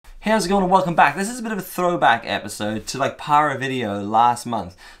Hey, how's it going and welcome back. This is a bit of a throwback episode to like Power Video last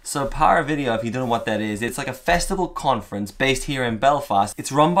month. So Power Video, if you don't know what that is, it's like a festival conference based here in Belfast.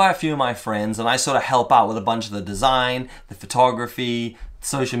 It's run by a few of my friends and I sort of help out with a bunch of the design, the photography,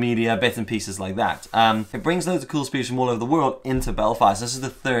 social media, bits and pieces like that. It brings loads of cool speakers from all over the world into Belfast. This is the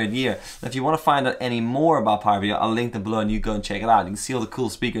 3rd year. And if you want to find out any more about Power Video, I'll link them below and you go and check it out. You can see all the cool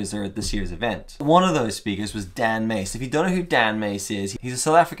speakers there at this year's event. One of those speakers was Dan Mace. If you don't know who Dan Mace is, he's a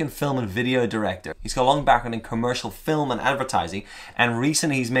South African film and video director. He's got a long background in commercial film and advertising, and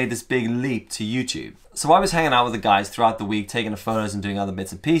recently he's made this big leap to YouTube. So I was hanging out with the guys throughout the week, taking the photos and doing other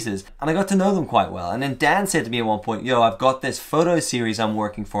bits and pieces, and I got to know them quite well. And then Dan said to me at one point, yo, I've got this photo series I'm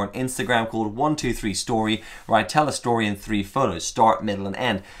working for on Instagram called 123 Story, where I tell a story in 3 photos, start, middle, and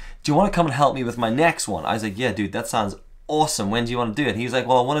end. Do you want to come and help me with my next one? I was like, yeah, dude, that sounds awesome. When do you want to do it? He was like,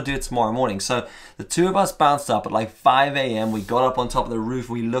 well, I want to do it tomorrow morning. So the two of us bounced up at like 5 a.m. We got up on top of the roof.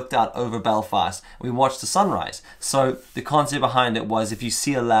 We looked out over Belfast. We watched the sunrise. So the concept behind it was, if you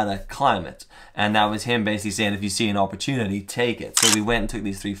see a ladder, climb it. And that was him basically saying, if you see an opportunity, take it. So we went and took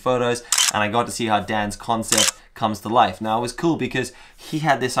these 3 photos, and I got to see how Dan's concept comes to life. Now it was cool because he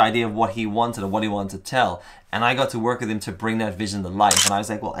had this idea of what he wanted and what he wanted to tell, and I got to work with him to bring that vision to life. And I was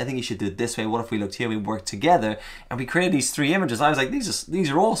like, well, I think you should do it this way. What if we looked here, we worked together, and we created these 3 images. I was like, these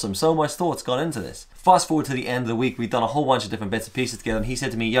are awesome. So much thought's gone into this. Fast forward to the end of the week, we've done a whole bunch of different bits and pieces together, and he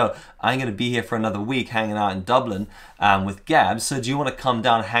said to me, yo, I'm going to be here for another week hanging out in Dublin with Gabz, so do you want to come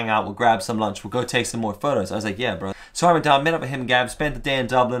down and hang out? We'll grab some lunch, we'll go take some more photos. I was like, yeah, bro. So I went down, met up with him and Gabz, spent the day in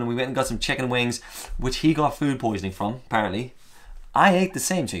Dublin, and we went and got some chicken wings, which he got food poisoning from, apparently. I ate the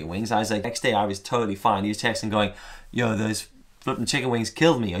same chicken wings. I was like, next day I was totally fine. He was texting going, yo, those flipping chicken wings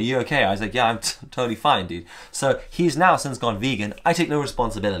killed me. Are you okay? I was like, yeah, I'm totally fine, dude. So he's now since gone vegan. I take no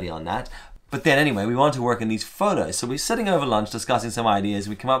responsibility on that. But then anyway, we wanted to work in these photos. So we're sitting over lunch discussing some ideas.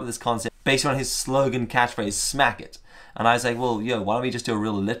 We come up with this concept based on his slogan catchphrase, smack it. And I was like, well, yo, why don't we just do a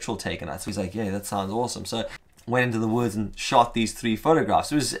real literal take on that? So he's like, yeah, that sounds awesome. So went into the woods and shot these 3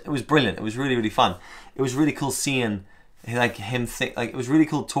 photographs. It was brilliant. It was really, really fun. It was really cool seeing like him think, like it was really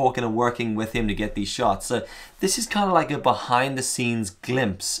cool talking and working with him to get these shots. So this is kind of like a behind the scenes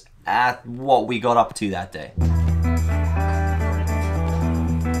glimpse at what we got up to that day.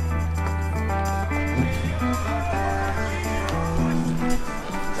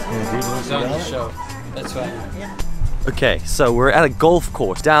 That's fine. Okay, so we're at a golf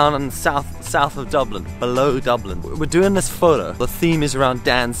course down in the south of Dublin, below Dublin. We're doing this photo. The theme is around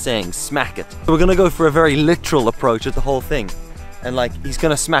Dan saying, smack it. We're gonna go for a very literal approach at the whole thing. And like, he's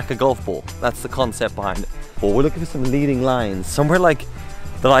gonna smack a golf ball. That's the concept behind it. Well, we're looking for some leading lines. Somewhere like,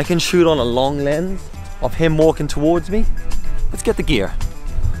 that I can shoot on a long lens of him walking towards me. Let's get the gear.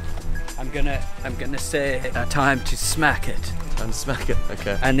 I'm gonna say time to smack it. And smack it,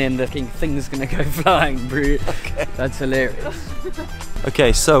 okay. And then the thing's gonna go flying, bro. Okay. That's hilarious.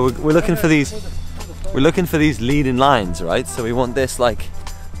 Okay, so we're looking for these. We're looking for these leading lines, right? So we want this like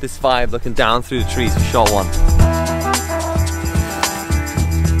this vibe looking down through the trees. We shot one. A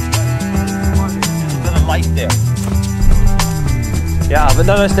bit of light there. Yeah, but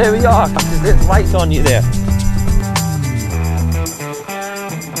no, stay where you are. There's light on you there.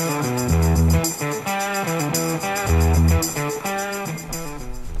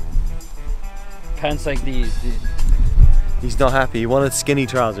 Pants like these, dude. He's not happy. He wanted skinny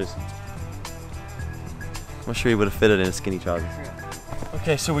trousers. I'm not sure he would have fitted in skinny trousers.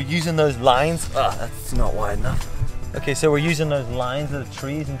 Okay, so we're using those lines. Ah, that's not wide enough. Okay, so we're using those lines of the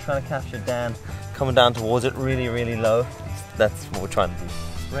trees and trying to capture Dan coming down towards it really, really low. That's what we're trying to do.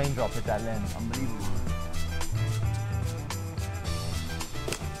 Raindrop at that lens, unbelievable.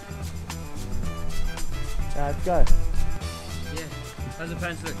 Yeah, let's go. Yeah. How's the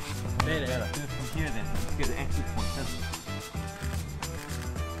pants look? Better. Do it from here then. Let's get the exit point.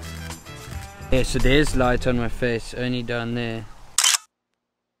 Yeah, so there's light on my face, only down there.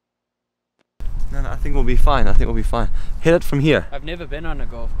 No, I think we'll be fine. I think we'll be fine. Hit it from here. I've never been on a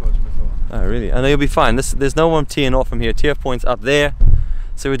golf course before. Oh, really? I know you'll be fine. There's no one teeing off from here. Tee off point's up there.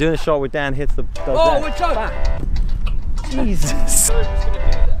 So we're doing a shot where Dan hits the... Oh, watch out! Jesus. I was just gonna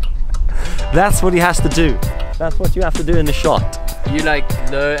do that. That's what he has to do. That's what you have to do in the shot. You like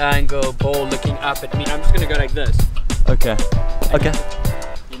low angle ball looking up at me. I'm just gonna go like this. Okay. Okay.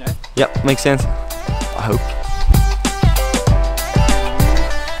 You know? Yep, makes sense. I hope.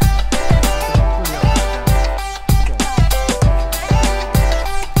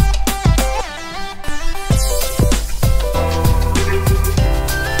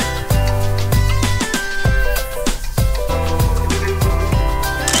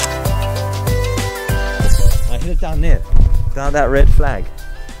 I hit it down there. Down that red flag.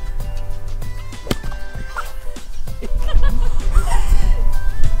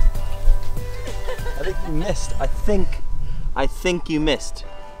 You missed. I think you missed.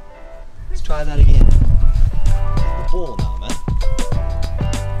 Let's try that again. The ball now, man.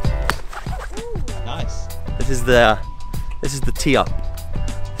 Nice. This is the tee up.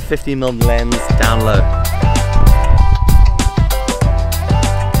 50mm lens down low.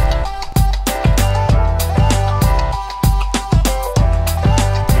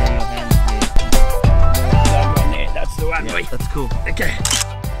 That's the one. Yeah, that's cool. Okay.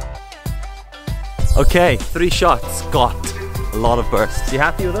 Okay, 3 shots got a lot of bursts. You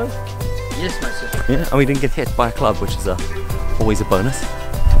happy with those? Yes, my sir. Yeah, and we didn't get hit by a club, which is always a bonus.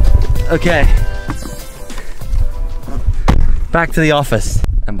 Okay. Back to the office.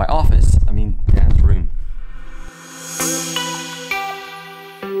 And by office, I mean Dan's room.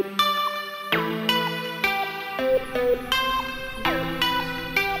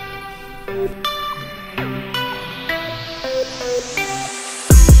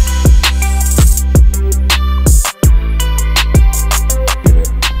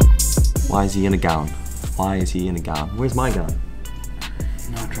 Why is he in a gown? Why is he in a gown? Where's my gown?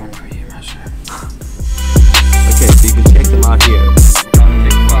 Not drawn for you, my sir. Okay, so you can check them out here.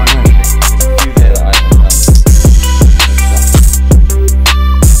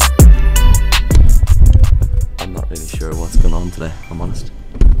 I'm not really sure what's going on today, if I'm honest.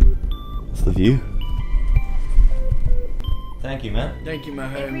 What's the view? Thank you, man. Thank you, my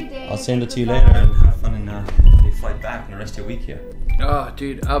home. I'll send it to you later and have fun in your flight back and the rest of your week here. Oh,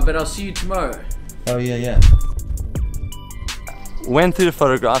 dude, but I'll see you tomorrow. Oh, yeah. Went through the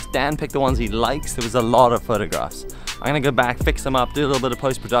photographs. Dan picked the ones he likes. There was a lot of photographs. I'm gonna go back, fix them up, do a little bit of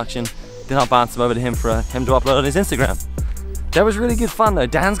post-production, then I'll bounce them over to him for him to upload on his Instagram. That was really good fun though.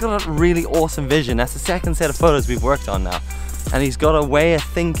 Dan's got a really awesome vision. That's the second set of photos we've worked on now. And he's got a way of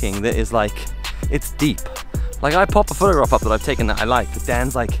thinking that is like, it's deep. Like I pop a photograph up that I've taken that I like, but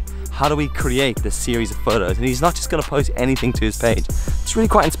Dan's like, how do we create this series of photos? And he's not just gonna post anything to his page. It's really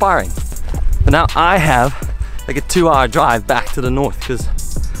quite inspiring. But now I have like a 2-hour drive back to the north because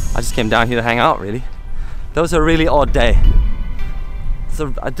I just came down here to hang out really. That was a really odd day.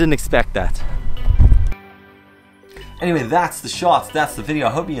 So I didn't expect that. Anyway, that's the shots, that's the video. I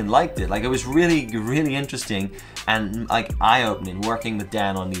hope you liked it. Like it was really interesting and like eye-opening working with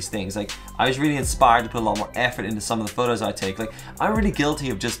Dan on these things. Like I was really inspired to put a lot more effort into some of the photos I take. Like I'm really guilty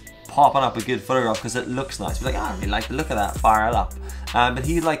of just popping up a good photograph because it looks nice. Be like, oh, I really like the look of that, fire it up. But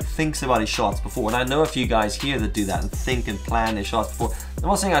he like thinks about his shots before, and I know a few guys here that do that and think and plan their shots before. I'm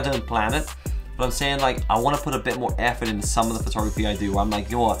not saying I don't plan it, but I'm saying like I want to put a bit more effort into some of the photography I do where I'm like,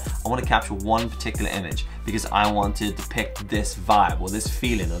 you know what, I want to capture one particular image because I want to depict this vibe or this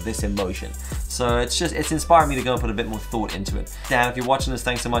feeling or this emotion. So it's inspired me to go and put a bit more thought into it. Dan, if you're watching this,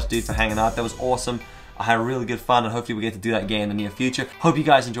 thanks so much dude for hanging out. That was awesome. I had really good fun and hopefully we get to do that again in the near future. Hope you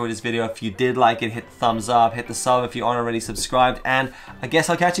guys enjoyed this video. If you did like it, hit the thumbs up, hit the sub if you aren't already subscribed, and I guess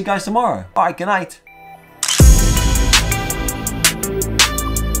I'll catch you guys tomorrow. Alright, good night.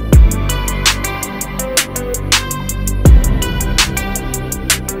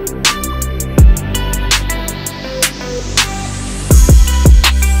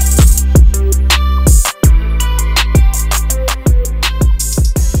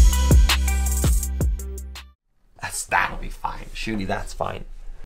 That'll be fine. Surely that's fine.